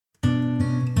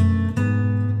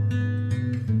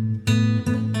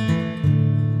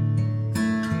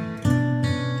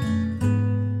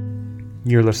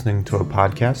You're listening to a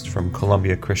podcast from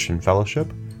Columbia Christian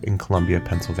Fellowship in Columbia,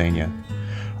 Pennsylvania.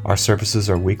 Our services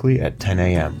are weekly at 10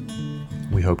 a.m.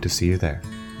 We hope to see you there.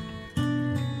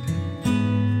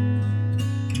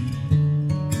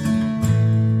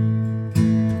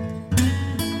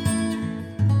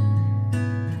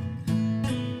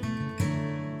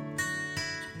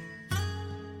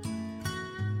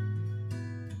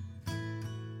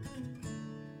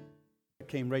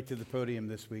 Came right to the podium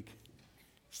this week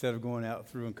instead of going out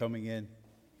through and coming in.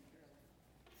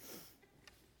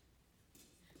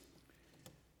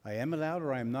 I am allowed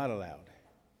or I am not allowed?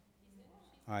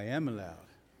 I am allowed.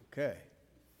 Okay.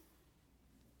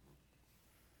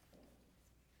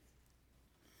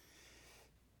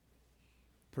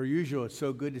 Per usual, it's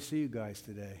so good to see you guys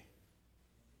today.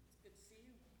 It's good to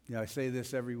see you. I say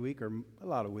this every week or a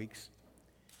lot of weeks.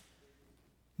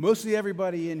 Mostly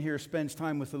everybody in here spends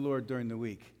time with the Lord during the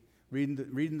week,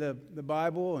 reading the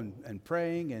Bible and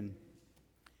praying, and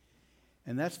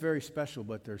that's very special,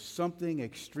 but there's something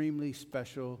extremely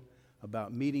special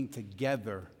about meeting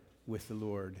together with the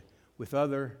Lord, with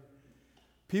other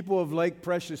people of like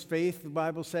precious faith, the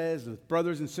Bible says, with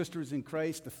brothers and sisters in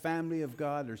Christ, the family of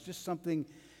God. There's just something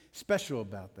special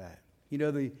about that. You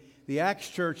know, the Acts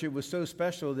church, it was so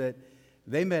special that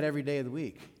they met every day of the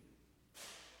week.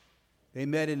 They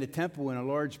met in the temple in a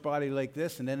large body like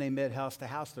this, and then they met house to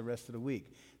house the rest of the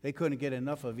week. They couldn't get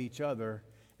enough of each other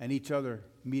and each other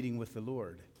meeting with the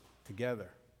Lord together.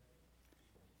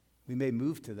 We may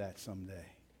move to that someday,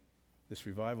 this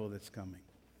revival that's coming.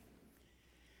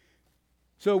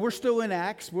 So we're still in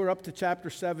Acts. We're up to chapter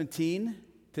 17.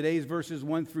 Today's verses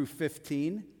 1 through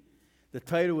 15. The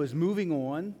title is Moving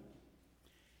On.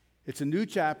 It's a new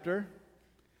chapter.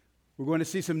 We're going to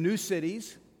see some new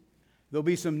cities. There'll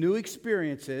be some new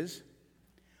experiences.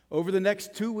 Over the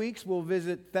next 2 weeks, we'll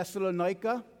visit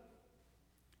Thessalonica,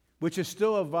 which is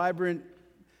still a vibrant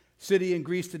city in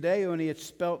Greece today, only it's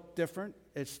spelt different.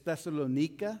 It's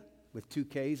Thessalonica with 2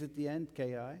 K's at the end,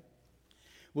 K-I.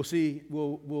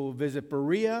 We'll visit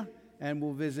Berea, and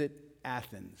we'll visit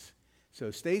Athens. So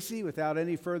Stacy, without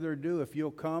any further ado, if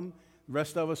you'll come, the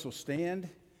rest of us will stand.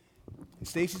 And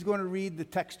Stacy's going to read the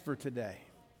text for today.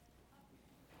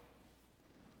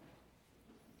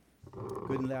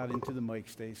 Good and loud into the mic,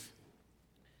 Stace.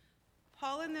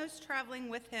 Paul and those traveling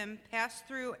with him passed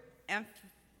through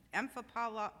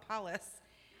Amphipolis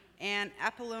and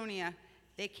Apollonia.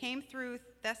 They came through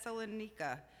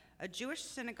Thessalonica. A Jewish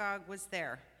synagogue was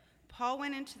there. Paul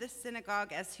went into the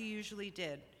synagogue as he usually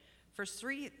did. For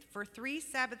three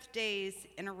Sabbath days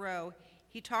in a row,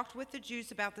 he talked with the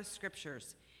Jews about the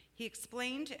scriptures. He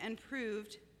explained and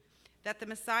proved that the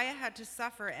Messiah had to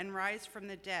suffer and rise from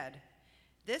the dead.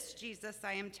 "This Jesus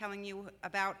I am telling you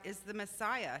about is the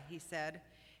Messiah," he said.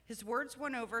 His words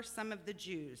won over some of the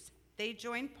Jews. They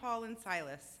joined Paul and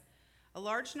Silas. A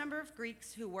large number of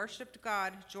Greeks who worshiped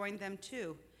God joined them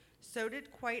too. So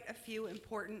did quite a few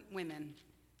important women.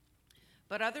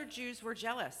 But other Jews were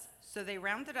jealous, so they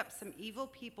rounded up some evil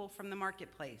people from the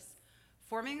marketplace.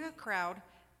 Forming a crowd,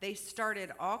 they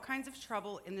started all kinds of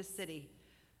trouble in the city.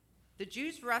 The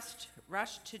Jews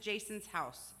rushed to Jason's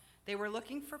house. They were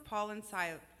looking for Paul and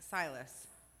Silas.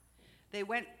 They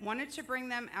wanted to bring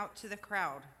them out to the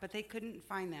crowd, but they couldn't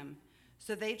find them.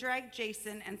 So they dragged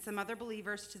Jason and some other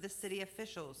believers to the city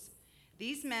officials.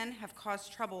 "These men have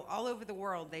caused trouble all over the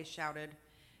world," they shouted.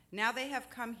 "Now they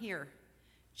have come here.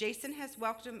 Jason has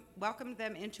welcomed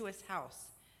them into his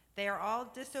house. They are all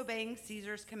disobeying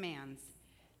Caesar's commands.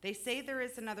 They say there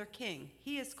is another king.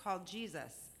 He is called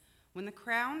Jesus." When the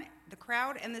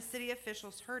crowd and the city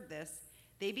officials heard this,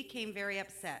 they became very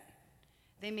upset.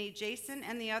 They made Jason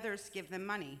and the others give them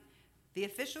money. The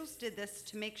officials did this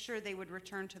to make sure they would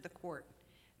return to the court.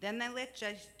 Then they let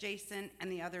Jason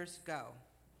and the others go.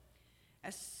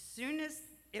 As soon as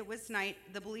it was night,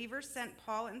 the believers sent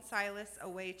Paul and Silas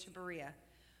away to Berea.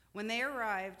 When they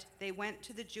arrived, they went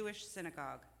to the Jewish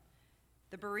synagogue.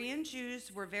 The Berean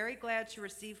Jews were very glad to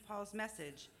receive Paul's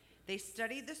message. They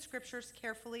studied the scriptures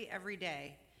carefully every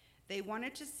day. They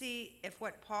wanted to see if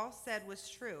what Paul said was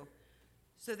true,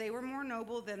 so they were more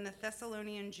noble than the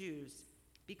Thessalonian Jews.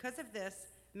 Because of this,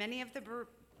 many of the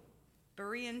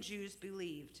Berean Jews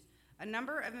believed. A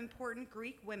number of important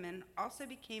Greek women also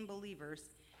became believers,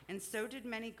 and so did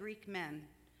many Greek men.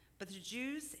 But the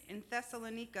Jews in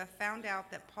Thessalonica found out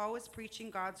that Paul was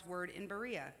preaching God's word in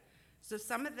Berea, so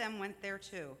some of them went there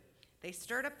too. They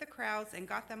stirred up the crowds and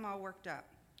got them all worked up.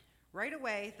 Right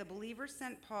away, the believers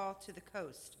sent Paul to the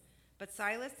coast, but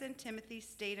Silas and Timothy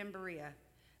stayed in Berea.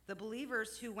 The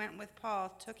believers who went with Paul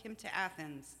took him to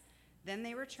Athens. Then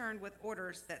they returned with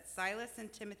orders that Silas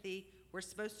and Timothy were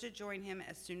supposed to join him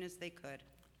as soon as they could.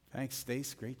 Thanks,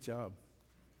 Stace. Great job.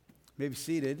 Maybe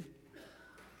seated.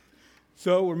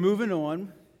 So we're moving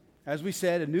on. As we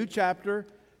said, a new chapter,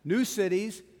 new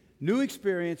cities, new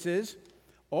experiences,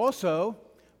 also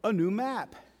a new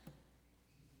map.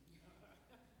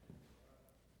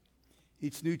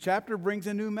 Each new chapter brings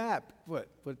a new map.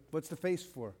 What's the face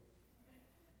for?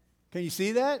 Can you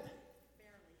see that?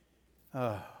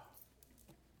 Barely.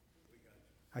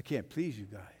 I can't please you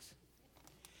guys.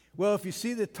 Well, if you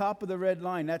see the top of the red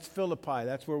line, that's Philippi.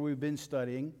 That's where we've been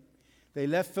studying. They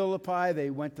left Philippi. They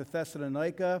went to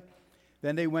Thessalonica.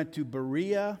 Then they went to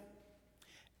Berea.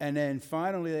 And then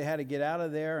finally they had to get out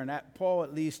of there. And Paul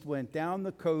at least went down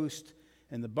the coast.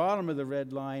 And the bottom of the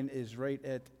red line is right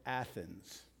at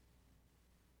Athens.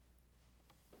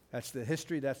 That's the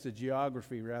history, that's the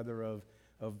geography, rather,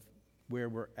 of where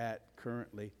we're at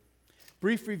currently.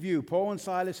 Brief review. Paul and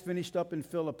Silas finished up in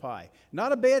Philippi.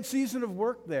 Not a bad season of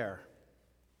work there.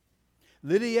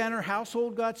 Lydia and her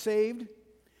household got saved.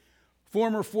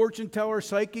 Former fortune teller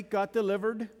psychic got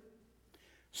delivered.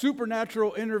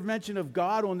 Supernatural intervention of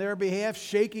God on their behalf,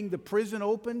 shaking the prison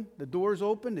open, the doors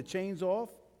open, the chains off.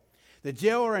 The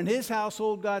jailer and his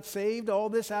household got saved. All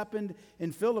this happened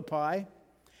in Philippi.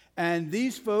 And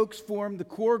these folks formed the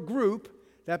core group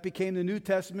that became the New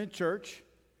Testament church.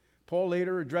 Paul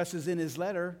later addresses in his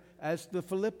letter as the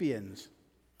Philippians.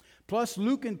 Plus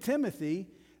Luke and Timothy,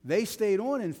 they stayed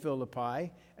on in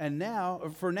Philippi, and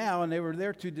they were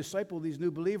there to disciple these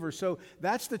new believers. So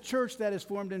that's the church that is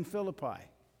formed in Philippi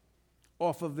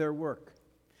off of their work.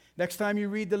 Next time you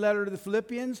read the letter to the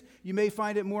Philippians, you may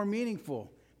find it more meaningful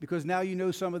because now you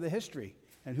know some of the history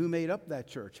and who made up that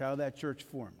church, how that church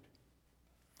formed.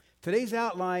 Today's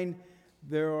outline,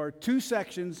 there are two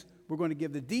sections. We're going to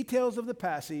give the details of the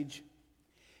passage.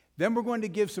 Then we're going to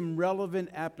give some relevant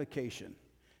application,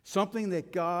 something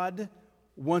that God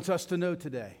wants us to know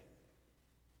today.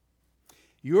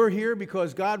 You're here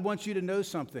because God wants you to know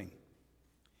something.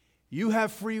 You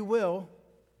have free will.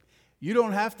 You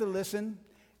don't have to listen.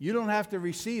 You don't have to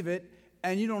receive it.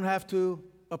 And you don't have to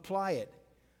apply it.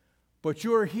 But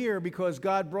you're here because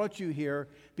God brought you here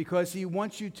because He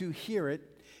wants you to hear it.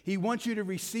 He wants you to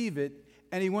receive it,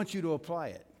 and He wants you to apply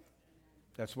it.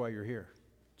 That's why you're here.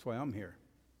 That's why I'm here.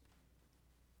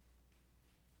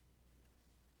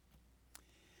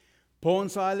 Paul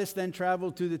and Silas then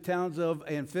traveled to the towns of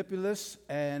Amphipolis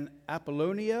and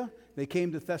Apollonia. They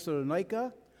came to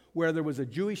Thessalonica, where there was a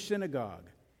Jewish synagogue.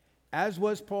 As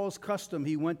was Paul's custom,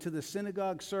 he went to the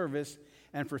synagogue service,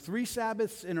 and for 3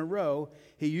 Sabbaths in a row,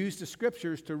 he used the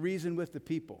scriptures to reason with the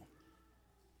people.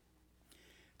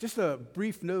 Just a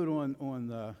brief note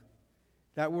on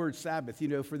that word Sabbath. You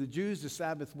know, for the Jews, the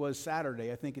Sabbath was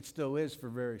Saturday. I think it still is for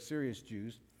very serious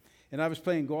Jews. And I was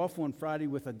playing golf one Friday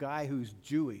with a guy who's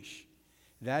Jewish.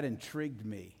 That intrigued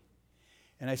me.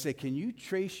 And I said, can you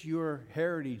trace your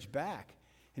heritage back?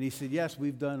 And he said, yes,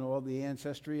 we've done all the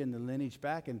ancestry and the lineage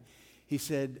back. And he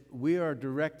said, we are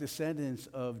direct descendants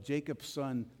of Jacob's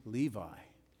son Levi.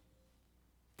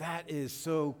 That is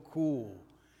so cool.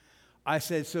 I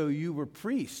said, so you were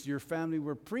priests, your family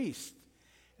were priests.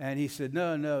 And he said,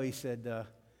 no. He said,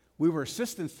 we were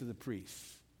assistants to the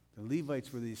priests. The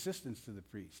Levites were the assistants to the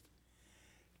priest.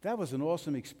 That was an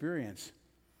awesome experience.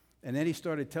 And then he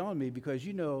started telling me, because,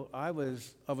 you know, I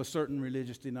was of a certain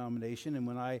religious denomination, and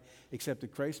when I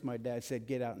accepted Christ, my dad said,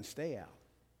 get out and stay out.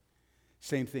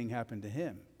 Same thing happened to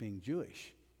him, being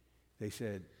Jewish. They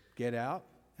said, get out,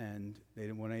 and they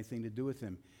didn't want anything to do with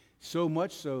him. So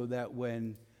much so that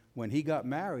when he got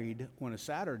married on a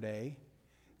Saturday,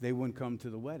 they wouldn't come to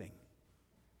the wedding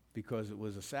because it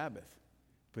was a Sabbath.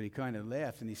 But he kind of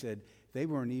laughed and he said, they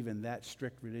weren't even that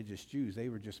strict religious Jews. They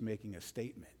were just making a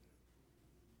statement.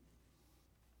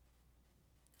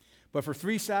 But for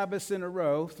 3 Sabbaths in a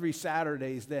row, 3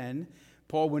 Saturdays then,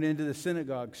 Paul went into the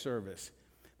synagogue service.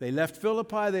 They left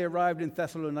Philippi, they arrived in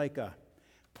Thessalonica.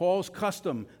 Paul's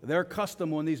custom, their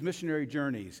custom on these missionary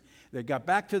journeys. They got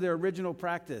back to their original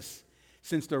practice.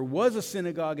 Since there was a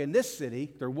synagogue in this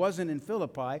city, there wasn't in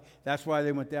Philippi. That's why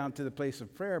they went down to the place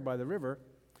of prayer by the river.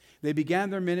 They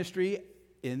began their ministry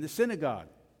in the synagogue.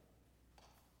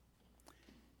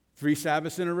 3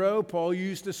 Sabbaths in a row, Paul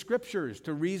used the scriptures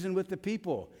to reason with the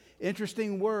people.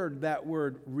 Interesting word, that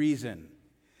word reason.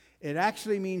 It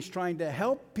actually means trying to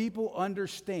help people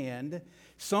understand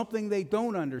something they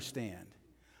don't understand.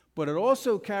 But it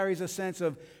also carries a sense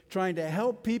of trying to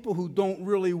help people who don't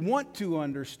really want to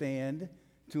understand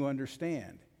to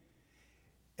understand.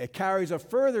 It carries a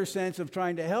further sense of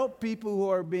trying to help people who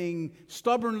are being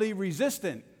stubbornly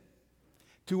resistant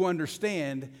to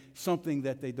understand something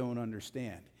that they don't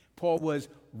understand. Paul was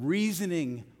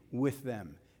reasoning with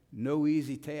them. No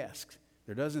easy tasks.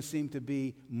 There doesn't seem to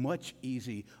be much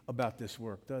easy about this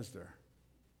work, does there?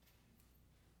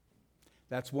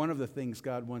 That's one of the things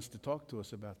God wants to talk to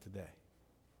us about today.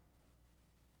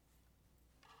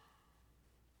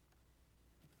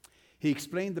 He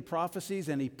explained the prophecies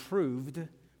and he proved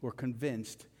or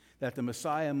convinced that the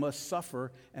Messiah must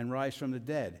suffer and rise from the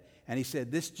dead. And he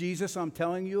said, this Jesus I'm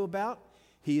telling you about,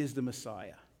 he is the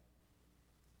Messiah.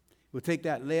 We'll take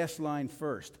that last line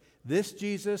first. This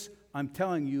Jesus I'm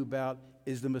telling you about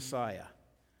is the Messiah.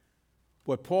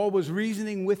 What Paul was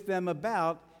reasoning with them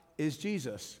about is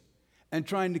Jesus and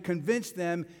trying to convince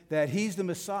them that he's the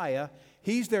Messiah,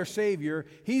 he's their Savior,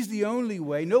 he's the only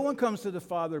way. No one comes to the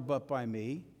Father but by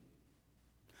me.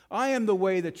 I am the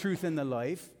way, the truth, and the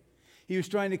life. He was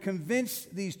trying to convince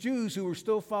these Jews who were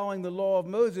still following the law of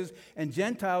Moses and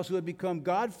Gentiles who had become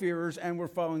God-fearers and were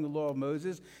following the law of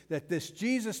Moses that this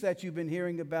Jesus that you've been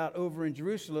hearing about over in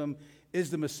Jerusalem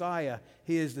is the Messiah.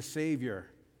 He is the Savior.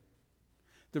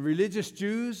 The religious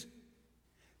Jews,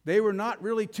 they were not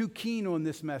really too keen on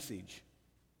this message.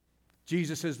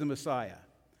 Jesus is the Messiah.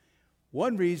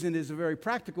 One reason is a very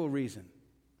practical reason.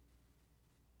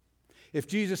 If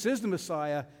Jesus is the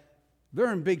Messiah,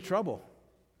 they're in big trouble.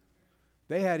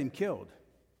 They had him killed.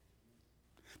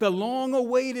 The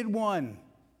long-awaited one,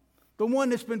 the one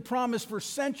that's been promised for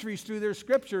centuries through their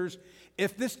scriptures,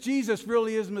 if this Jesus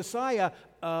really is Messiah,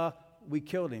 we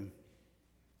killed him.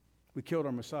 We killed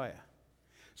our Messiah.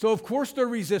 So of course they're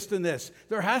resisting this.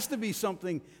 There has to be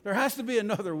something, there has to be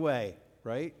another way,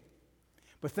 right?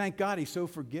 But thank God he's so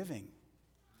forgiving.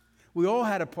 We all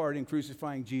had a part in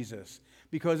crucifying Jesus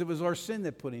because it was our sin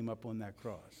that put him up on that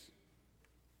cross.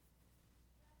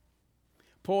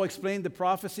 Paul explained the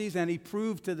prophecies and he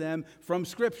proved to them from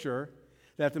Scripture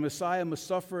that the Messiah must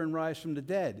suffer and rise from the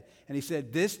dead. And he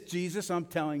said, this Jesus I'm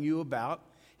telling you about,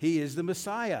 he is the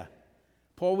Messiah.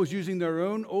 Paul was using their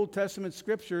own Old Testament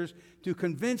scriptures to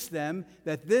convince them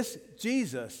that this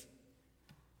Jesus,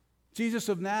 Jesus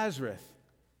of Nazareth,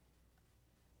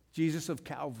 Jesus of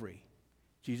Calvary,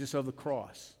 Jesus of the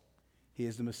cross, he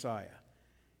is the Messiah.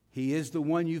 He is the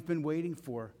one you've been waiting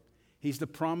for. He's the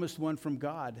promised one from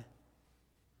God.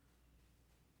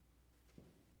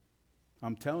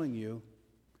 I'm telling you,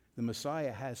 the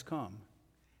Messiah has come,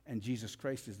 and Jesus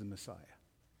Christ is the Messiah.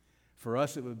 For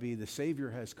us, it would be the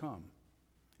Savior has come,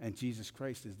 and Jesus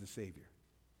Christ is the Savior.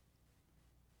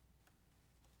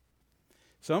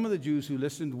 Some of the Jews who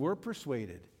listened were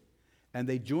persuaded, and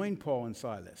they joined Paul and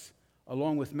Silas,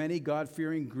 along with many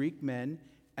God-fearing Greek men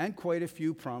and quite a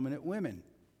few prominent women.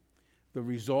 The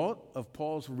result of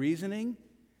Paul's reasoning,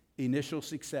 initial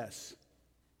success.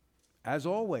 As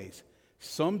always,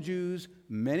 some Jews,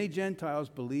 many Gentiles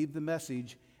believed the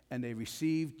message and they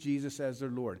received Jesus as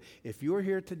their Lord. If you're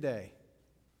here today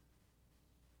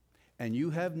and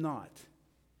you have not,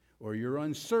 or you're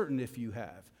uncertain if you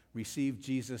have, received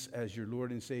Jesus as your Lord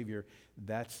and Savior,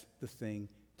 that's the thing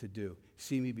to do.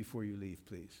 See me before you leave,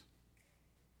 please.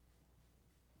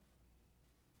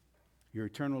 Your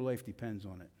eternal life depends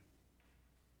on it.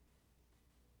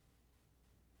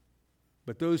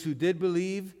 But those who did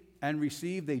believe and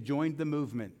receive, they joined the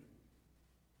movement.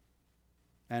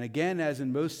 And again, as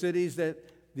in most cities that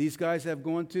these guys have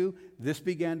gone to, this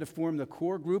began to form the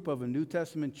core group of a New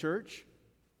Testament church.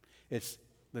 It's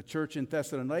the church in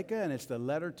Thessalonica, and it's the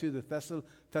letter to the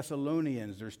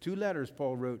Thessalonians. There's 2 letters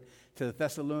Paul wrote to the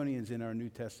Thessalonians in our New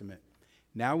Testament.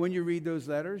 Now when you read those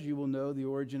letters, you will know the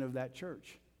origin of that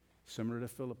church, similar to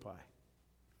Philippi.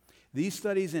 These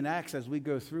studies in Acts, as we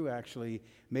go through, actually,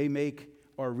 may make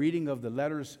our reading of the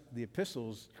letters, the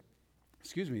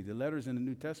letters in the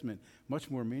New Testament much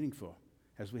more meaningful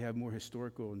as we have more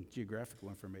historical and geographical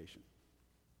information.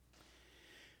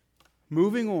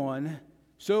 Moving on,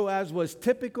 so as was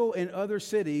typical in other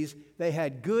cities, they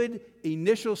had good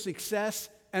initial success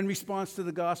and response to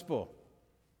the gospel.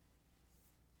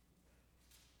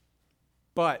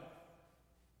 But,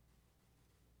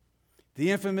 the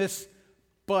infamous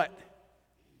but,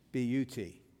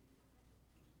 B-U-T.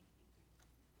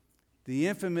 The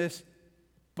infamous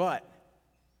but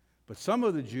some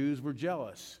of the Jews were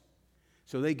jealous.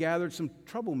 So they gathered some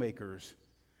troublemakers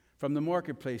from the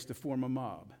marketplace to form a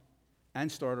mob and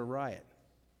start a riot.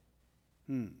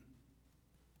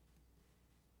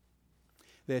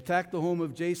 They attacked the home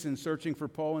of Jason, searching for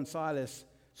Paul and Silas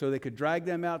so they could drag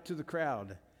them out to the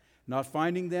crowd. Not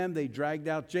finding them, they dragged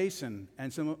out Jason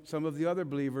and some of the other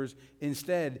believers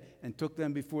instead and took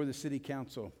them before the city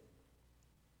council.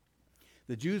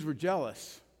 The Jews were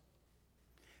jealous.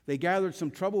 They gathered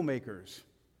some troublemakers.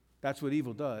 That's what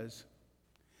evil does.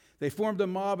 They formed a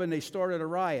mob and they started a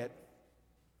riot.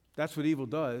 That's what evil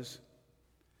does.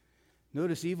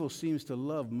 Notice evil seems to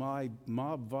love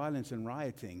mob violence and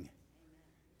rioting.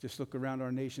 Just look around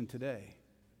our nation today.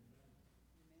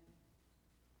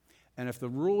 And if the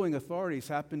ruling authorities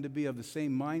happen to be of the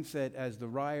same mindset as the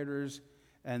rioters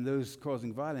and those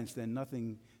causing violence, then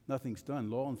nothing's done.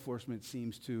 Law enforcement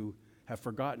seems to have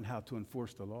forgotten how to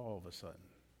enforce the law all of a sudden.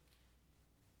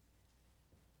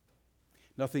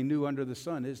 Nothing new under the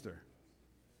sun, is there?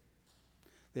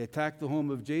 They attacked the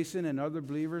home of Jason and other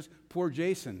believers. Poor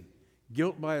Jason,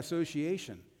 guilt by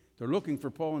association. They're looking for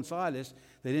Paul and Silas.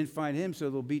 They didn't find him, so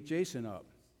they'll beat Jason up.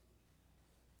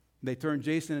 They turned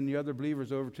Jason and the other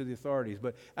believers over to the authorities.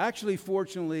 But actually,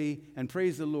 fortunately, and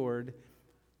praise the Lord,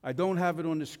 I don't have it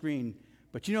on the screen,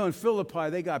 but you know, in Philippi,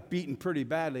 they got beaten pretty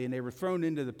badly, and they were thrown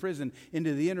into the prison,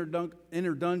 into the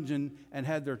inner dungeon, and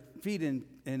had their feet in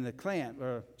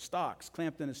the stocks,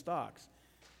 clamped in the stocks.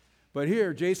 But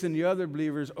here, Jason and the other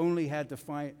believers only had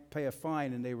to pay a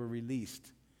fine, and they were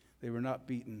released. They were not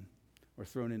beaten or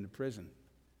thrown into prison.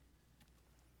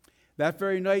 That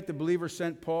very night, the believers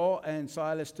sent Paul and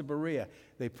Silas to Berea.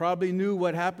 They probably knew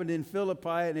what happened in Philippi,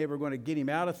 and they were going to get him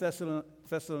out of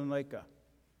Thessalonica.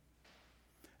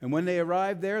 And when they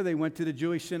arrived there, they went to the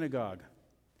Jewish synagogue.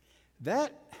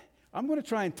 I'm going to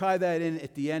try and tie that in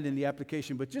at the end in the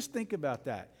application, but just think about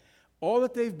that. All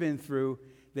that they've been through,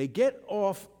 they get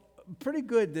off pretty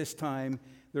good this time.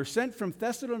 They're sent from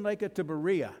Thessalonica to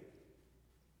Berea.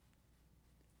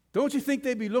 Don't you think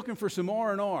they'd be looking for some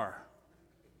R&R?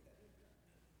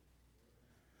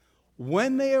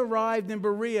 When they arrived in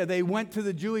Berea, they went to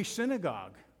the Jewish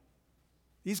synagogue.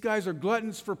 These guys are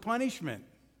gluttons for punishment.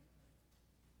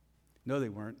 No, they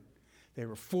weren't. They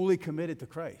were fully committed to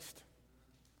Christ.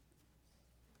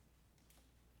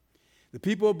 The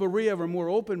people of Berea were more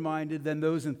open-minded than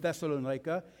those in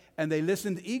Thessalonica, and they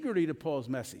listened eagerly to Paul's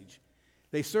message.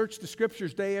 They searched the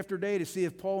scriptures day after day to see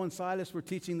if Paul and Silas were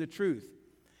teaching the truth.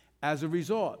 As a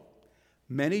result,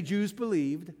 many Jews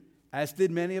believed, as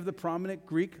did many of the prominent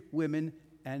Greek women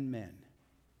and men.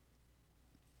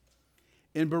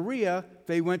 In Berea,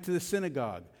 they went to the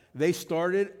synagogue. They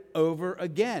started over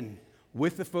again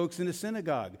with the folks in the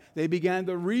synagogue. They began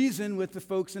to reason with the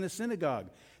folks in the synagogue.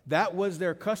 That was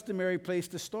their customary place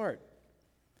to start.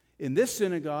 In this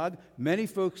synagogue, many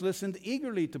folks listened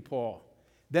eagerly to Paul.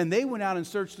 Then they went out and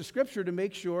searched the scripture to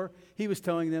make sure he was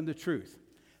telling them the truth.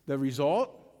 The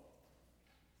result?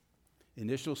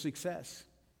 Initial success.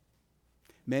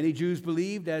 Many Jews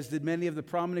believed, as did many of the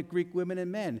prominent Greek women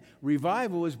and men.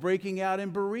 Revival was breaking out in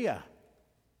Berea.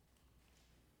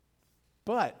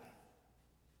 But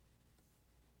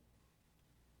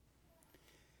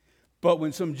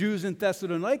when some Jews in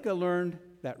Thessalonica learned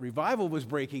that revival was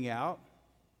breaking out,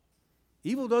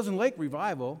 evil doesn't like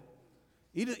revival.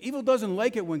 Evil doesn't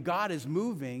like it when God is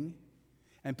moving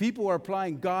and people are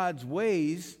applying God's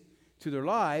ways to their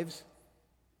lives.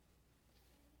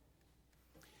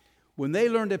 When they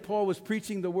learned that Paul was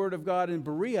preaching the word of God in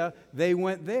Berea, they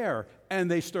went there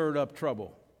and they stirred up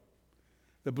trouble.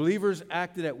 The believers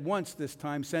acted at once this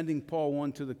time, sending Paul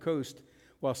on to the coast,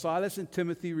 while Silas and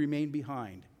Timothy remained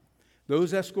behind.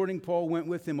 Those escorting Paul went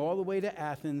with him all the way to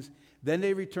Athens. Then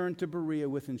they returned to Berea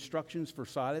with instructions for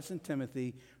Silas and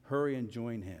Timothy, hurry and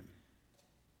join him.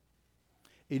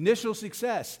 Initial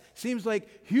success. Seems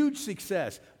like huge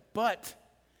success. But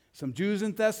some Jews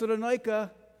in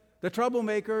Thessalonica, the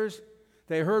troublemakers,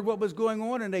 they heard what was going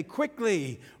on and they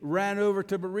quickly ran over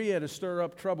to Berea to stir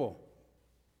up trouble.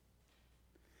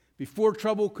 Before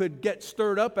trouble could get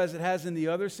stirred up as it has in the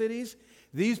other cities,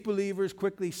 these believers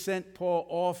quickly sent Paul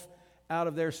off out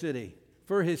of their city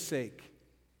for his sake.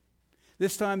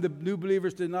 This time the new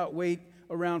believers did not wait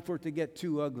around for it to get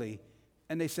too ugly,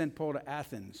 and they sent Paul to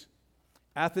Athens.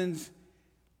 Athens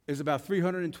is about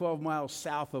 312 miles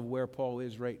south of where Paul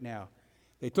is right now.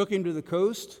 They took him to the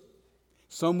coast.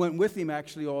 Some went with him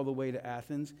actually all the way to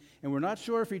Athens, and we're not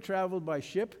sure if he traveled by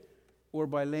ship or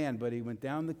by land, but he went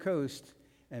down the coast,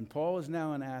 and Paul is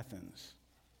now in Athens.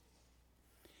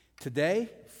 Today,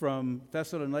 from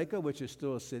Thessalonica, which is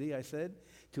still a city, I said,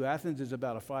 to Athens is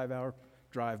about a 5-hour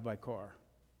drive by car.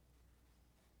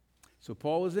 So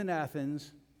Paul is in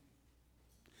Athens.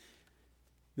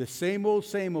 The same old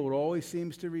always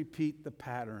seems to repeat the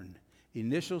pattern.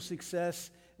 Initial success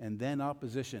and then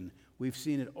opposition. We've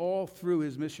seen it all through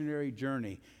his missionary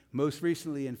journey, most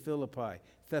recently in Philippi,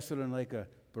 Thessalonica,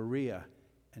 Berea,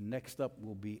 and next up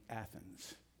will be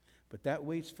Athens. But that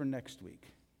waits for next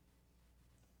week.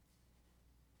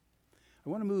 I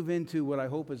want to move into what I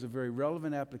hope is a very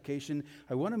relevant application.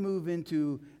 I want to move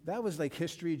into, that was like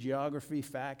history, geography,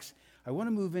 facts. I want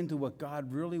to move into what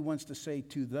God really wants to say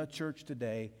to the church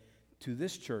today, to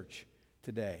this church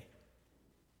today.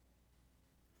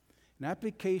 An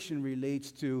application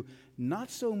relates to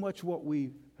not so much what we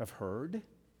have heard,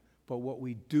 but what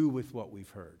we do with what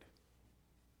we've heard.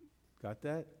 Got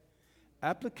that?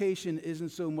 Application isn't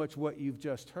so much what you've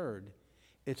just heard,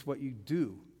 it's what you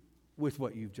do with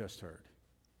what you've just heard.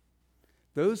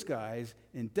 Those guys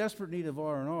in desperate need of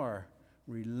R&R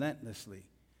relentlessly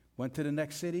went to the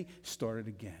next city, started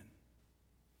again,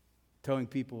 telling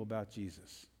people about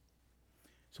Jesus.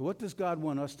 So what does God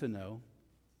want us to know?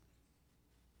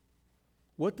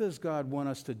 What does God want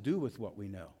us to do with what we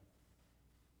know?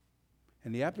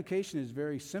 And the application is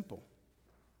very simple,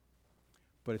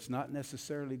 but it's not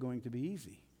necessarily going to be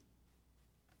easy.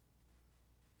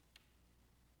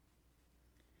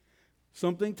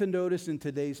 Something to notice in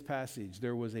today's passage,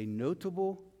 there was a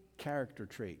notable character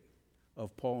trait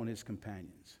of Paul and his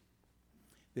companions.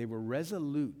 They were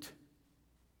resolute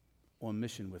on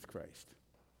mission with Christ.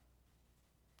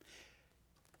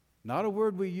 Not a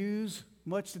word we use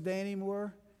much today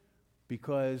anymore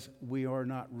because we are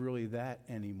not really that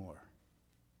anymore.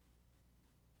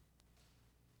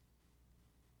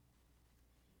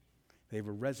 They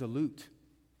were resolute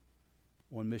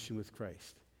on mission with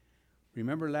Christ.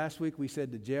 Remember last week we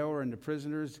said the jailer and the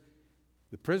prisoners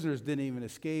didn't even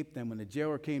escape. Then when the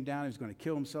jailer came down, he was going to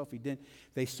kill himself. He didn't.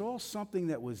 They saw something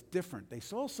that was different. They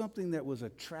saw something that was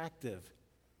attractive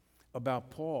about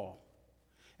Paul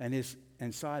and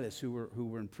Silas who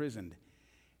were imprisoned.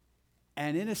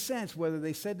 And in a sense, whether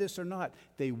they said this or not,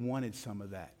 they wanted some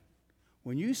of that.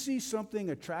 When you see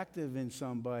something attractive in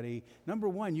somebody, number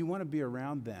one, you want to be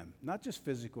around them, not just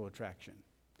physical attraction.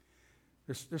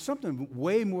 There's something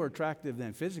way more attractive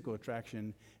than physical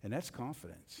attraction, and that's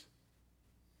confidence.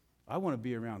 I want to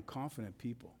be around confident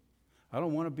people. I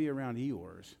don't want to be around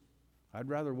Eeyores. I'd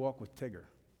rather walk with Tigger.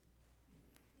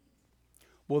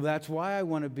 Well, that's why I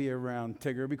want to be around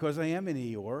Tigger, because I am an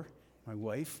Eeyore, my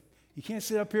wife. You can't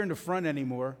sit up here in the front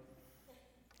anymore.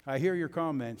 I hear your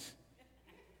comments.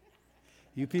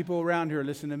 You people around here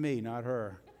listen to me, not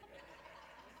her.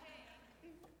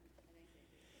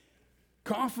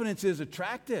 Confidence is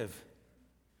attractive.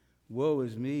 Woe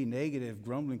is me, negative,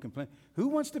 grumbling, complaint. Who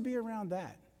wants to be around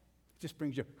that? It just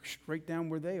brings you straight down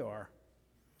where they are.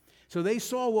 So they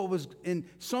saw what was in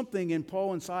something in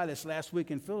Paul and Silas last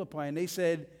week in Philippi, and they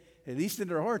said, at least in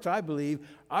their hearts, I believe,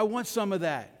 I want some of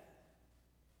that.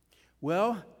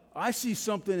 Well, I see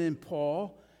something in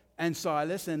Paul and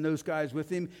Silas and those guys with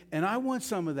him, and I want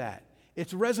some of that.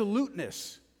 It's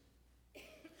resoluteness.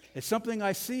 It's something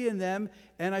I see in them,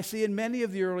 and I see in many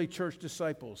of the early church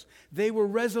disciples. They were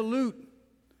resolute.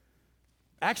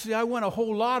 Actually, I want a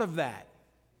whole lot of that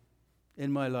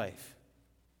in my life.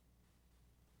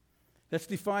 Let's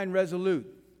define resolute.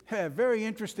 A very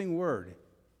interesting word.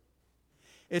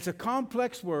 It's a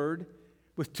complex word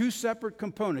with two separate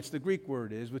components. The Greek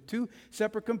word is, with two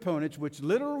separate components, which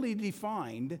literally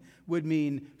defined would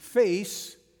mean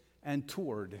face and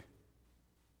toward.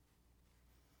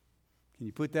 Can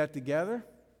you put that together?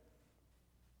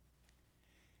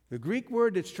 The Greek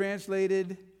word that's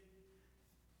translated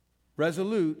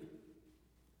resolute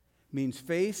means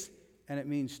face and it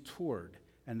means toward.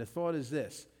 And the thought is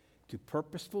this: to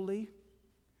purposefully,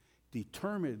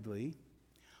 determinedly,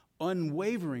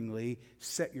 unwaveringly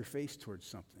set your face towards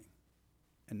something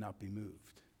and not be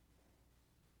moved.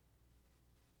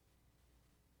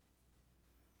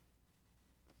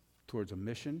 Towards a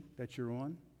mission that you're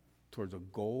on, towards a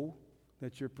goal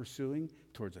that you're pursuing,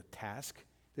 towards a task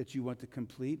that you want to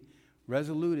complete.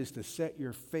 Resolute is to set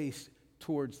your face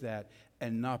towards that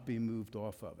and not be moved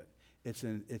off of it. It's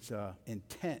an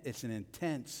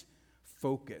intense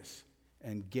focus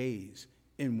and gaze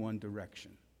in one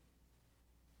direction.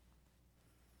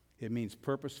 It means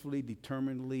purposefully,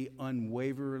 determinedly,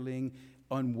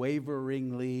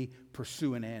 unwaveringly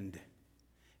pursue an end.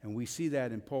 And we see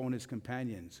that in Paul and his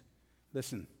companions.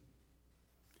 Listen,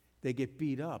 they get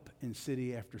beat up in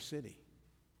city after city,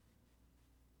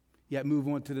 yet move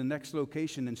on to the next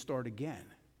location and start again.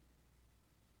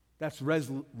 That's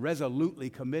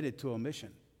resolutely committed to a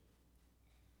mission.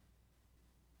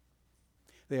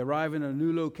 They arrive in a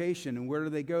new location, and where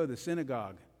do they go? The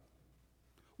synagogue,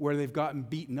 where they've gotten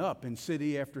beaten up in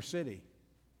city after city.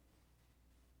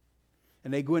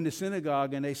 And they go into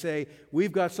synagogue and they say,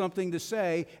 we've got something to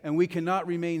say, and we cannot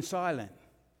remain silent.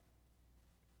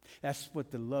 That's what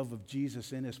the love of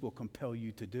Jesus in us will compel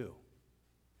you to do.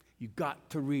 You got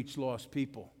to reach lost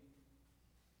people.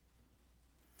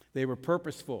 They were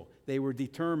purposeful. They were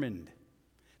determined.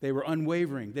 They were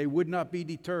unwavering. They would not be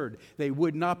deterred. They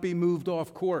would not be moved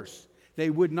off course.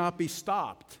 They would not be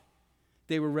stopped.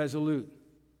 They were resolute.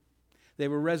 They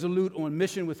were resolute on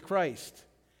mission with Christ,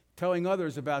 telling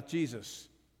others about Jesus.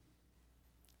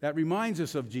 That reminds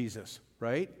us of Jesus,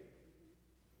 right?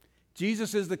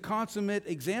 Jesus is the consummate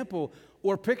example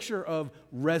or picture of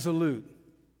resolute.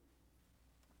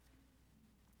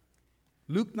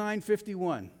 Luke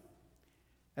 9:51.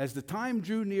 As the time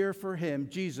drew near for him,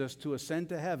 Jesus, to ascend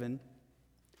to heaven,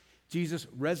 Jesus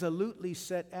resolutely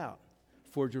set out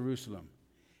for Jerusalem.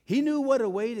 He knew what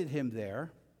awaited him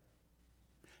there.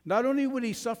 Not only would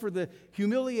he suffer the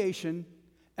humiliation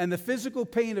and the physical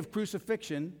pain of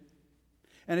crucifixion,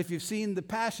 and if you've seen The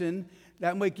Passion,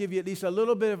 that might give you at least a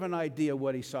little bit of an idea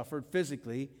what he suffered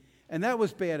physically, and that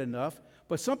was bad enough,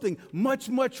 but something much,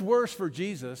 much worse for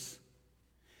Jesus,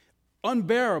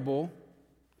 unbearable,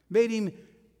 made him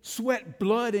sweat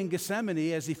blood in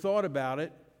Gethsemane as he thought about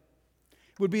it,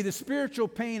 would be the spiritual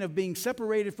pain of being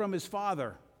separated from his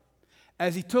Father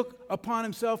as he took upon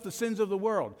himself the sins of the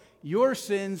world, your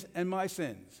sins and my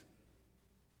sins.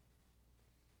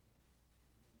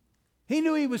 He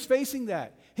knew he was facing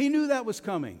that. He knew that was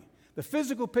coming. The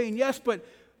physical pain, yes, but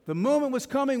the moment was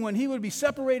coming when he would be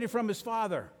separated from his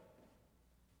Father.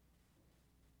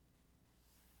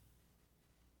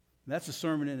 That's a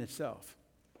sermon in itself,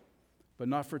 but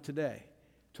not for today.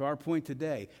 To our point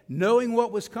today, knowing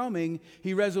what was coming,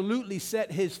 he resolutely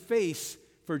set his face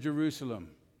for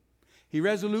Jerusalem. He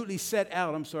resolutely set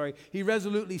out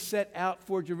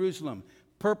for Jerusalem,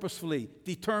 purposefully,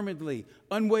 determinedly,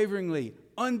 unwaveringly,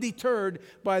 undeterred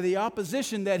by the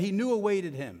opposition that he knew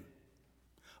awaited him.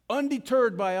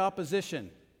 Undeterred by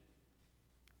opposition.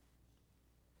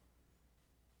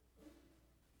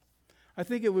 I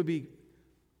think it would be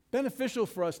beneficial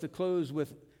for us to close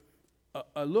with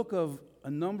a look of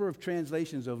a number of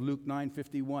translations of Luke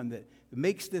 9:51 that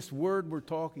makes this word we're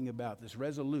talking about, this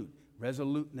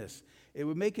resoluteness. It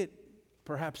would make it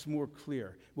perhaps more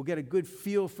clear. We'll get a good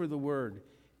feel for the word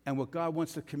and what God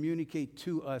wants to communicate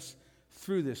to us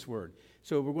through this word.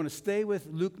 So we're going to stay with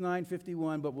Luke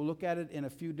 9:51, but we'll look at it in a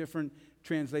few different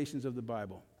translations of the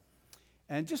Bible.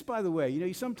 And just by the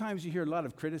way, sometimes you hear a lot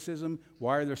of criticism.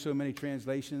 Why are there so many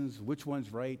translations? Which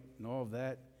one's right? And all of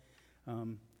that.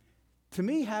 To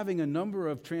me, having a number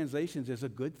of translations is a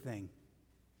good thing.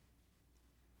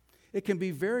 It can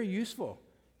be very useful.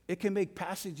 It can make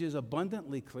passages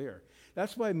abundantly clear.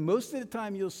 That's why most of the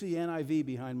time you'll see NIV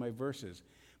behind my verses.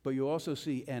 But you'll also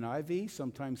see NIV,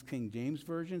 sometimes King James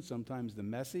Version, sometimes the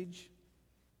Message.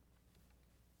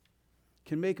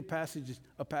 Can make a passage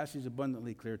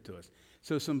abundantly clear to us.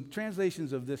 So some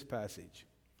translations of this passage.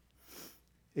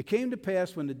 It came to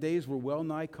pass when the days were well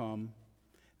nigh come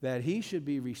that he should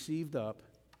be received up,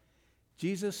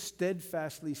 Jesus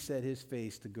steadfastly set his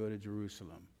face to go to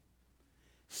Jerusalem.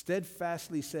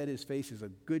 Steadfastly set his face is a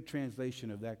good translation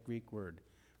of that Greek word.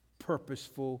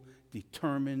 Purposeful,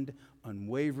 determined,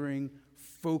 unwavering,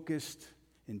 focused,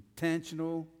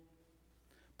 intentional.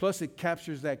 Plus it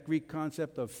captures that Greek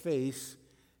concept of face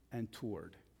and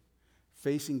toward.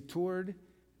 Facing toward,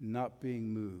 not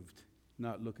being moved,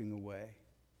 not looking away.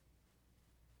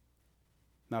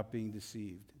 Not being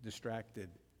deceived, distracted.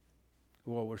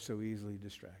 Well, we're so easily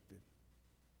distracted.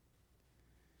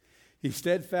 He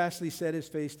steadfastly set his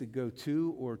face to go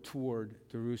to or toward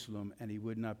Jerusalem, and he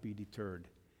would not be deterred.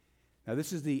 Now,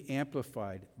 this is the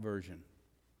Amplified version.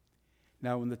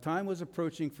 Now, when the time was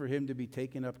approaching for him to be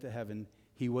taken up to heaven,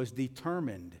 he was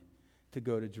determined to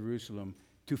go to Jerusalem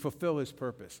to fulfill his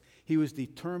purpose. He was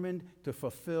determined to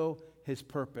fulfill his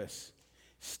purpose.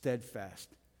 Steadfast,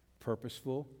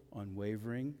 purposeful,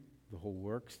 unwavering, the whole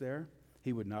works there.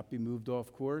 He would not be moved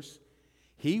off course.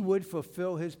 He would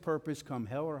fulfill his purpose come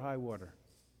hell or high water.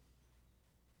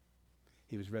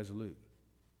 He was resolute.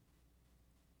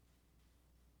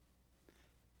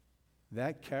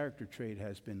 That character trait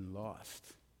has been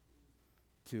lost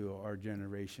to our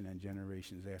generation and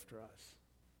generations after us.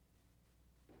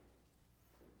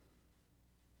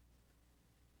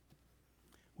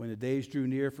 When the days drew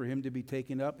near for him to be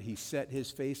taken up, he set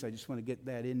his face. I just want to get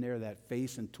that in there, that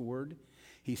face and toward.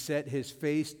 He set his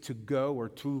face to go or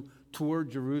toward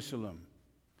Jerusalem.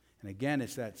 And again,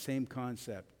 it's that same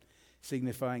concept,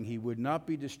 signifying he would not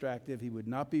be distracted, he would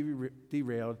not be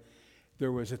derailed.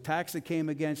 There was attacks that came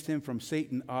against him from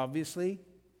Satan, obviously,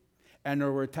 and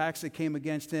there were attacks that came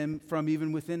against him from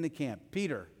even within the camp.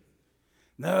 Peter,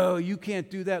 no, you can't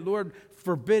do that. Lord,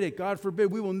 forbid it. God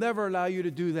forbid. We will never allow you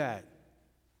to do that.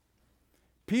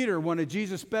 Peter, one of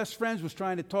Jesus' best friends, was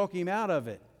trying to talk him out of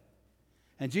it.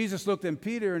 And Jesus looked at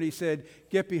Peter and he said,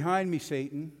 "Get behind me,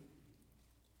 Satan."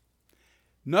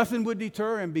 Nothing would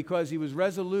deter him because he was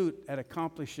resolute at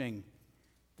accomplishing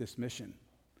this mission,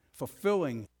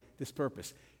 fulfilling this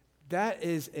purpose. That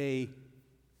is an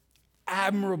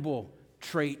admirable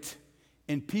trait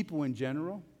in people in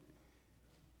general.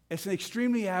 It's an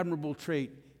extremely admirable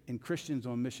trait in Christians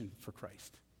on mission for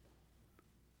Christ.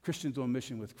 Christians on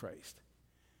mission with Christ.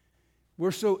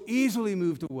 We're so easily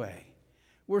moved away.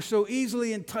 We're so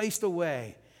easily enticed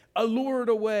away, allured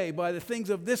away by the things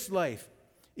of this life.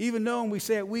 Even though, and we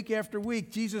say it week after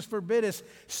week, Jesus forbid us,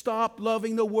 stop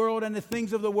loving the world and the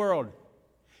things of the world.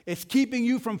 It's keeping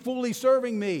you from fully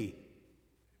serving me.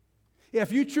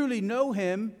 If you truly know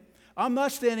him, I'm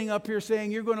not standing up here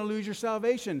saying you're going to lose your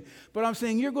salvation, but I'm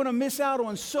saying you're going to miss out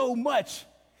on so much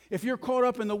if you're caught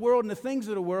up in the world and the things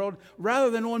of the world rather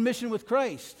than on mission with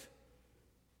Christ.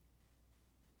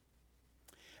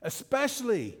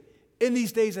 Especially in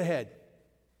these days ahead.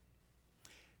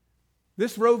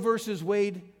 This Roe versus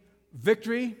Wade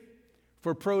victory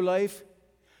for pro-life,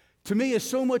 to me, is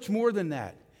so much more than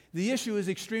that. The issue is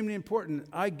extremely important.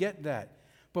 I get that.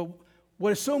 But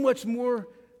what is so much more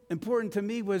important to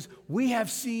me was we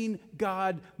have seen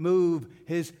God move.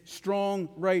 His strong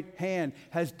right hand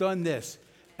has done this.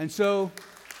 And so,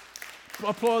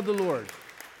 applaud the Lord.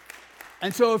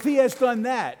 And so if he has done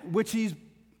that, which he's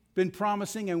been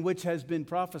promising and which has been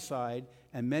prophesied,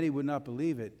 and many would not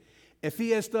believe it, if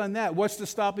he has done that, what's to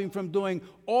stop him from doing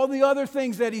all the other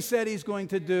things that he said he's going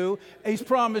to do, he's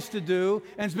promised to do,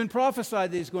 and it's been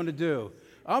prophesied that he's going to do?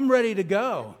 I'm ready to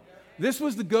go. This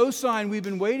was the go sign we've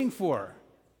been waiting for.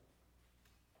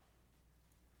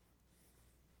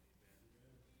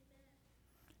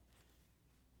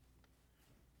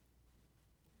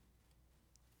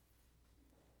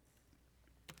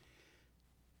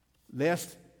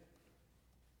 Last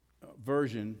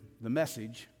version, the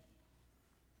Message,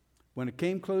 when it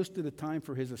came close to the time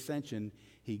for his ascension,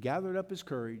 he gathered up his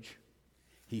courage,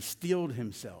 he steeled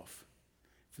himself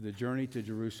for the journey to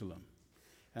Jerusalem.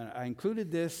 And I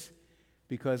included this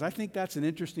because I think that's an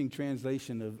interesting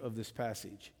translation of this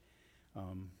passage.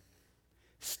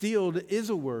 Steeled is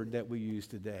a word that we use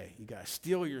today. You got to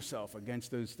steel yourself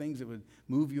against those things that would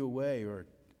move you away or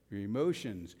your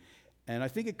emotions. And I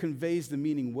think it conveys the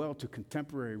meaning well to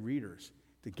contemporary readers,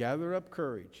 to gather up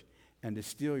courage and to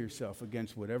steel yourself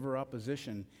against whatever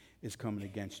opposition is coming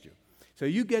against you. So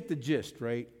you get the gist,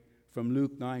 right, from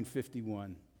Luke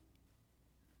 9:51.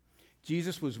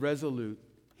 Jesus was resolute.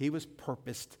 He was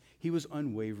purposed. He was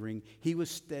unwavering. He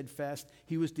was steadfast.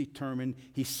 He was determined.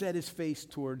 He set his face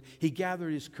toward. He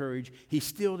gathered his courage. He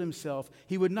steeled himself.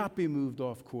 He would not be moved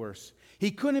off course.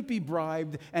 He couldn't be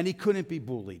bribed, and he couldn't be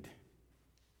bullied.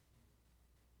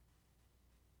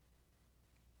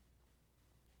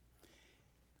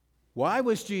 Why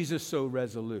was Jesus so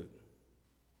resolute?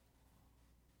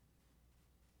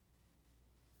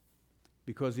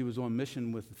 Because he was on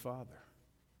mission with the Father.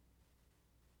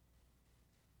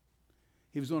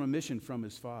 He was on a mission from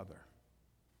his Father.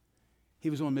 He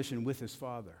was on mission with his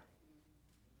Father.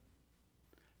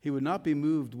 He would not be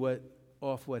moved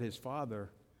off what his Father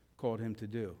called him to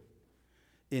do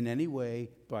in any way,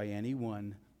 by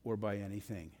anyone, or by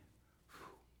anything.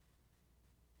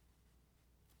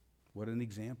 What an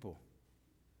example.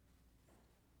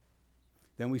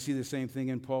 Then we see the same thing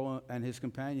in Paul and his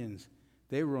companions.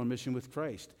 They were on mission with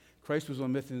Christ. Christ was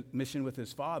on mission with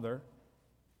his Father.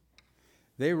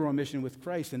 They were on mission with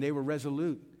Christ, and they were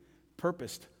resolute,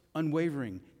 purposed,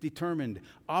 unwavering, determined.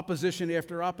 Opposition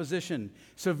after opposition,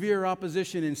 severe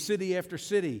opposition in city after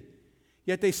city.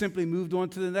 Yet they simply moved on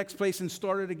to the next place and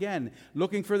started again,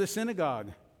 looking for the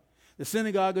synagogue. The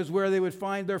synagogue is where they would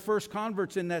find their first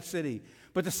converts in that city.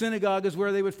 But the synagogue is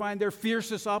where they would find their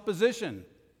fiercest opposition.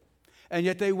 And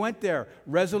yet they went there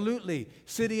resolutely,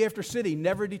 city after city,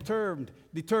 never deterred,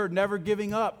 never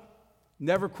giving up,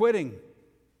 never quitting.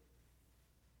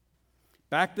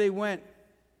 Back they went.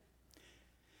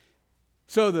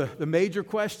 So the major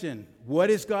question, what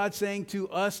is God saying to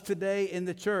us today in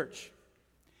the church?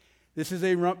 This is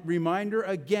a reminder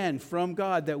again from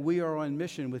God that we are on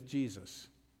mission with Jesus.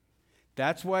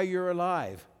 That's why you're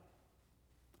alive.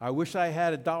 I wish I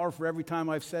had $1 for every time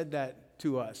I've said that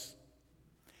to us.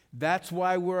 That's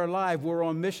why we're alive. We're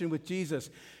on mission with Jesus.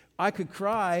 I could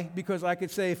cry because I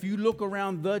could say if you look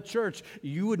around the church,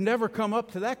 you would never come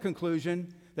up to that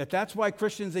conclusion that that's why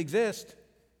Christians exist.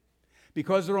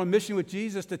 Because they're on mission with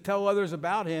Jesus to tell others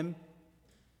about him.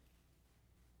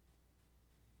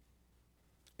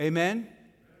 Amen?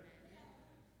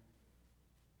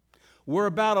 We're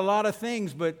about a lot of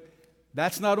things, but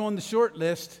that's not on the short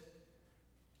list.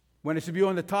 When it should be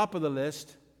on the top of the list,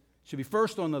 it should be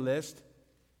first on the list.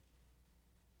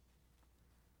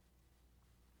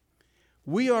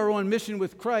 We are on mission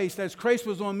with Christ as Christ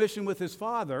was on mission with his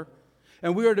Father,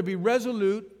 and we are to be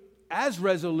resolute, as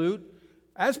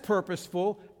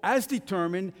purposeful, as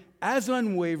determined, as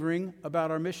unwavering about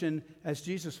our mission as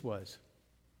Jesus was.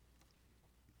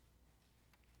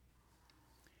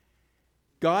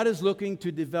 God is looking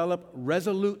to develop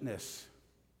resoluteness,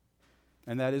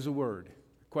 and that is a word.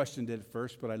 I questioned it at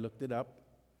first, but I looked it up.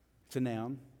 It's a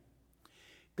noun.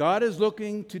 God is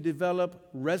looking to develop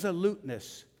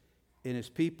resoluteness in his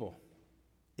people,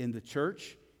 in the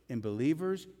church, in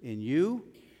believers, in you,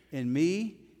 in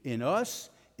me, in us,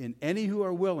 in any who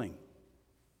are willing.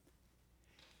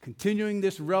 Continuing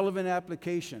this relevant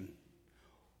application,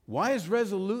 why is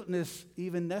resoluteness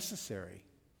even necessary?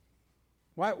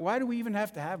 Why do we even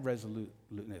have to have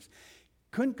resoluteness?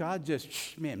 Couldn't God just,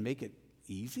 make it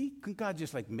easy? Couldn't God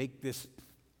just make this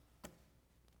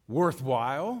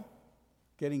worthwhile,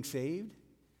 getting saved?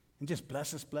 And just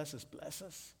bless us, bless us, bless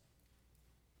us?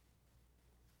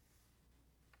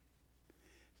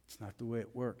 It's not the way it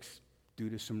works due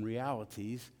to some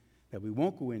realities that we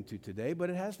won't go into today, but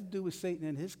it has to do with Satan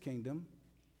and his kingdom.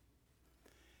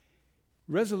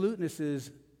 Resoluteness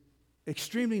is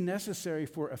extremely necessary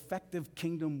for effective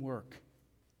kingdom work.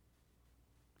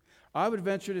 I would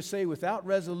venture to say without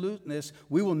resoluteness,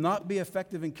 we will not be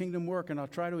effective in kingdom work, and I'll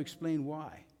try to explain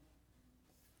why.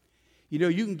 You know,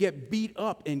 you can get beat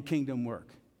up in kingdom work.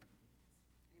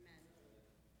 Amen.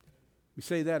 Let me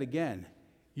say that again.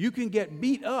 You can get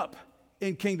beat up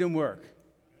in kingdom work.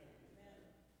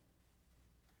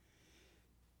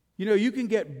 You know, you can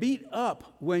get beat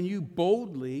up when you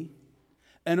boldly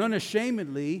and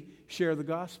unashamedly share the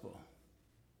gospel.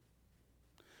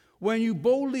 When you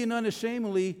boldly and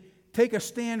unashamedly take a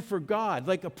stand for God,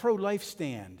 like a pro-life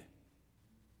stand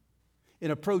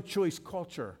in a pro-choice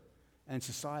culture and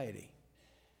society.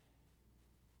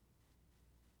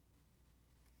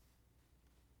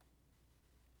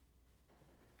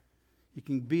 You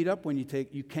can get beat up when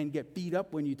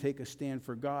you take a stand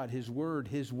for God, his word,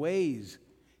 his ways,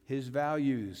 his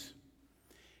values.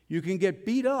 You can get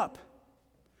beat up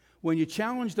when you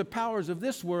challenge the powers of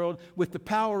this world with the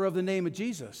power of the name of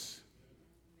Jesus.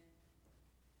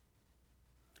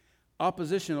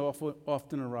 Opposition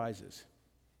often arises.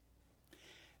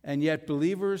 And yet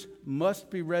believers must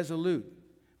be resolute,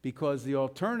 because the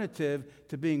alternative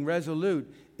to being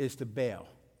resolute is to bail.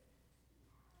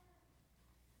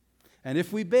 And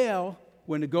if we bail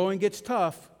when the going gets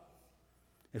tough,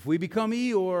 if we become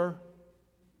Eeyore,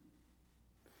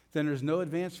 then there's no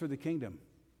advance for the kingdom.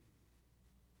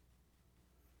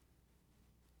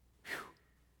 Whew.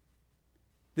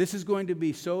 This is going to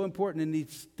be so important in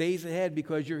these days ahead,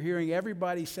 because you're hearing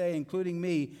everybody say, including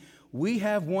me, we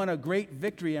have won a great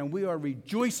victory, and we are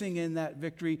rejoicing in that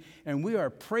victory, and we are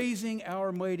praising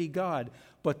our mighty God.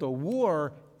 But the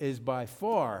war is by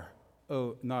far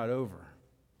not over.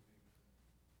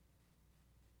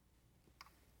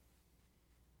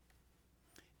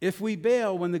 If we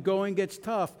bail when the going gets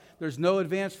tough, there's no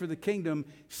advance for the kingdom.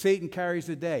 Satan carries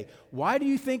the day. Why do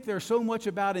you think there's so much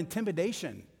about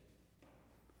intimidation?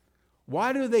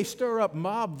 Why do they stir up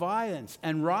mob violence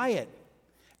and riot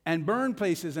and burn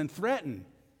places and threaten?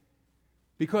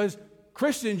 Because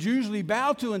Christians usually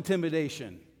bow to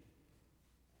intimidation.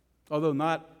 Although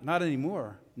not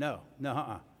anymore. No.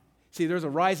 See, there's a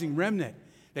rising remnant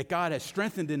that God has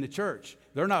strengthened in the church.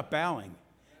 They're not bowing.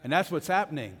 And that's what's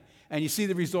happening. And you see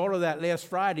the result of that last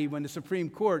Friday when the Supreme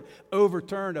Court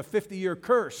overturned a 50-year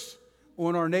curse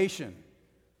on our nation.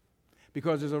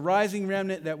 Because there's a rising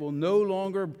remnant that will no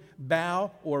longer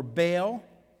bow or bail,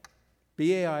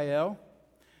 B-A-I-L,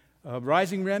 a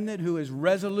rising remnant who is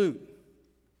resolute,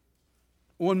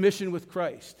 on mission with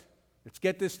Christ. Let's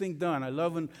get this thing done. I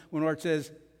love when Art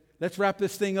says, let's wrap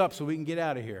this thing up so we can get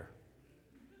out of here.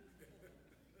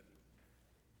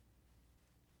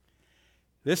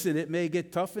 Listen, it may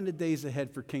get tough in the days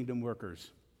ahead for kingdom workers.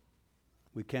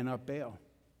 We cannot bail.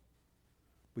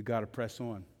 We got to press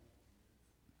on.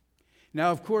 Now,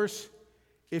 of course,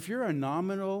 if you're a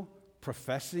nominal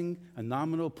professing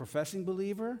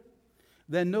believer,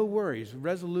 then no worries.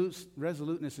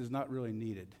 Resoluteness is not really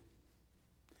needed.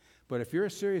 But if you're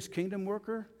a serious kingdom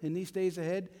worker in these days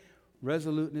ahead,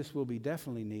 resoluteness will be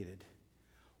definitely needed.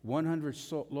 100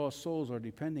 lost souls are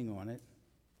depending on it.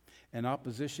 And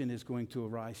opposition is going to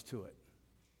arise to it.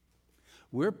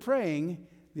 We're praying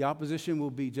the opposition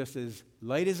will be just as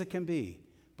light as it can be,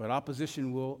 but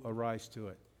opposition will arise to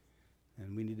it.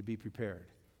 And we need to be prepared.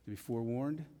 To be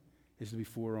forewarned is to be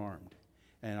forearmed.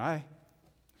 And I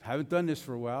haven't done this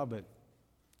for a while, but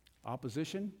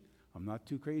opposition, I'm not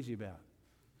too crazy about.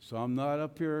 So I'm not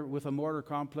up here with a martyr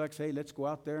complex. Hey, let's go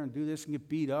out there and do this and get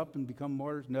beat up and become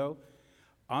martyrs. No,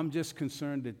 I'm just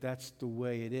concerned that that's the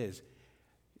way it is.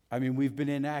 I mean, we've been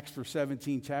in Acts for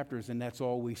 17 chapters, and that's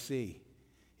all we see.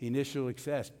 Initial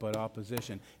success, but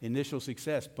opposition. Initial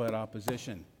success, but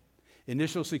opposition.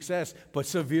 Initial success, but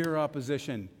severe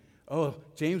opposition. Oh,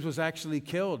 James was actually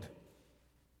killed.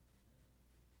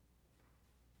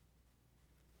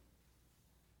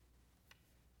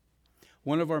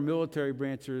 One of our military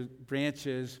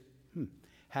branches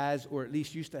has, or at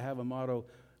least used to have, a motto,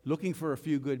 looking for a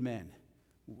few good men.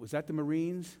 Was that the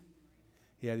Marines?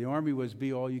 Yeah, the Army was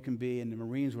be all you can be, and the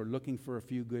Marines were looking for a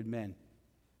few good men.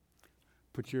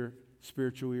 Put your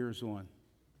spiritual ears on.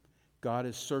 God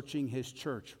is searching his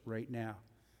church right now.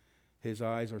 His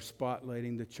eyes are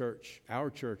spotlighting the church, our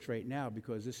church right now,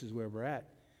 because this is where we're at.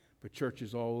 But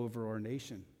churches all over our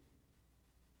nation.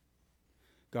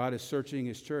 God is searching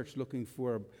his church, looking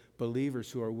for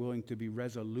believers who are willing to be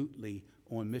resolutely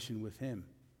on mission with him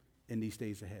in these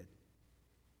days ahead.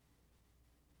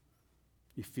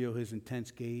 You feel his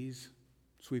intense gaze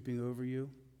sweeping over you,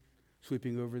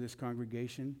 sweeping over this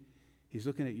congregation. He's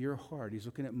looking at your heart. He's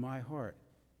looking at my heart.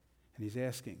 And he's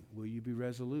asking, will you be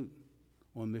resolute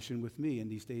on mission with me in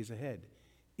these days ahead,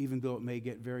 even though it may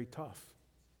get very tough?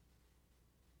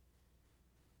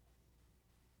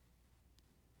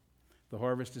 The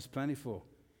harvest is plentiful.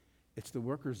 It's the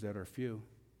workers that are few.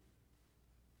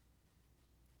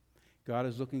 God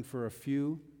is looking for a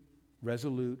few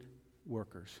resolute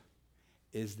workers.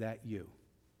 Is that you?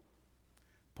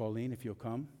 Pauline, if you'll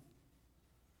come.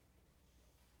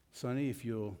 Sonny, if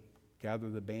you'll gather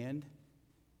the band.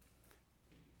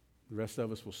 The rest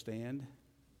of us will stand.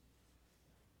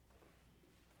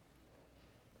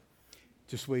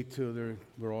 Just wait till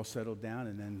we're all settled down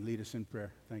and then lead us in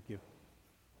prayer. Thank you.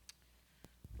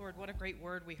 Lord, what a great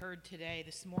word we heard today,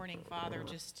 this morning, Father,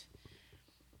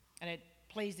 and it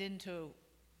plays into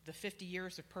the 50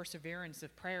 years of perseverance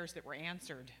of prayers that were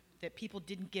answered, that people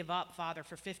didn't give up, Father,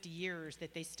 for 50 years,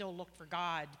 that they still looked for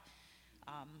God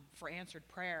for answered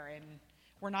prayer, and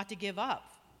we're not to give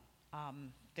up.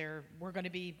 We're going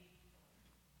to be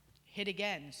hit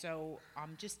again, so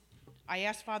I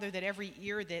ask, Father, that every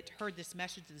ear that heard this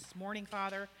message this morning,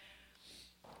 Father,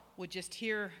 would just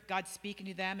hear God speaking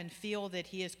to them and feel that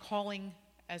he is calling,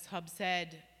 as Hub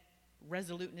said,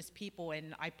 resolute in his people.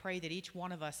 And I pray that each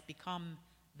one of us become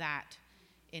that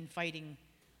in fighting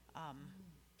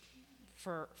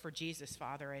for Jesus,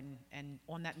 Father, and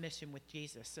on that mission with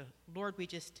Jesus. So, Lord, we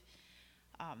just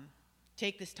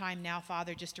take this time now,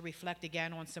 Father, just to reflect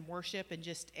again on some worship and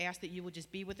just ask that you will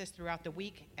just be with us throughout the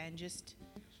week and just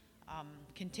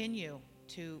continue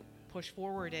to push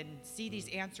forward and see these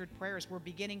answered prayers. We're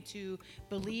beginning to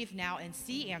believe now and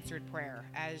see answered prayer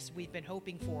as we've been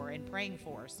hoping for and praying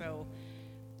for. So,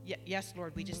 yes,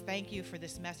 Lord, we just thank you for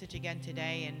this message again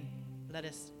today, and let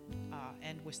us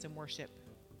end with some worship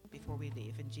before we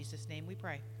leave. In Jesus' name we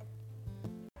pray.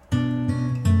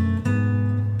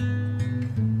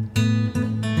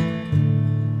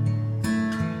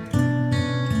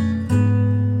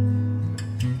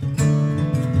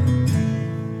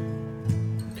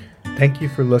 Thank you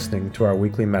for listening to our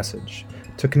weekly message.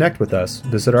 To connect with us,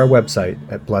 visit our website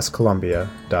at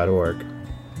blesscolumbia.org.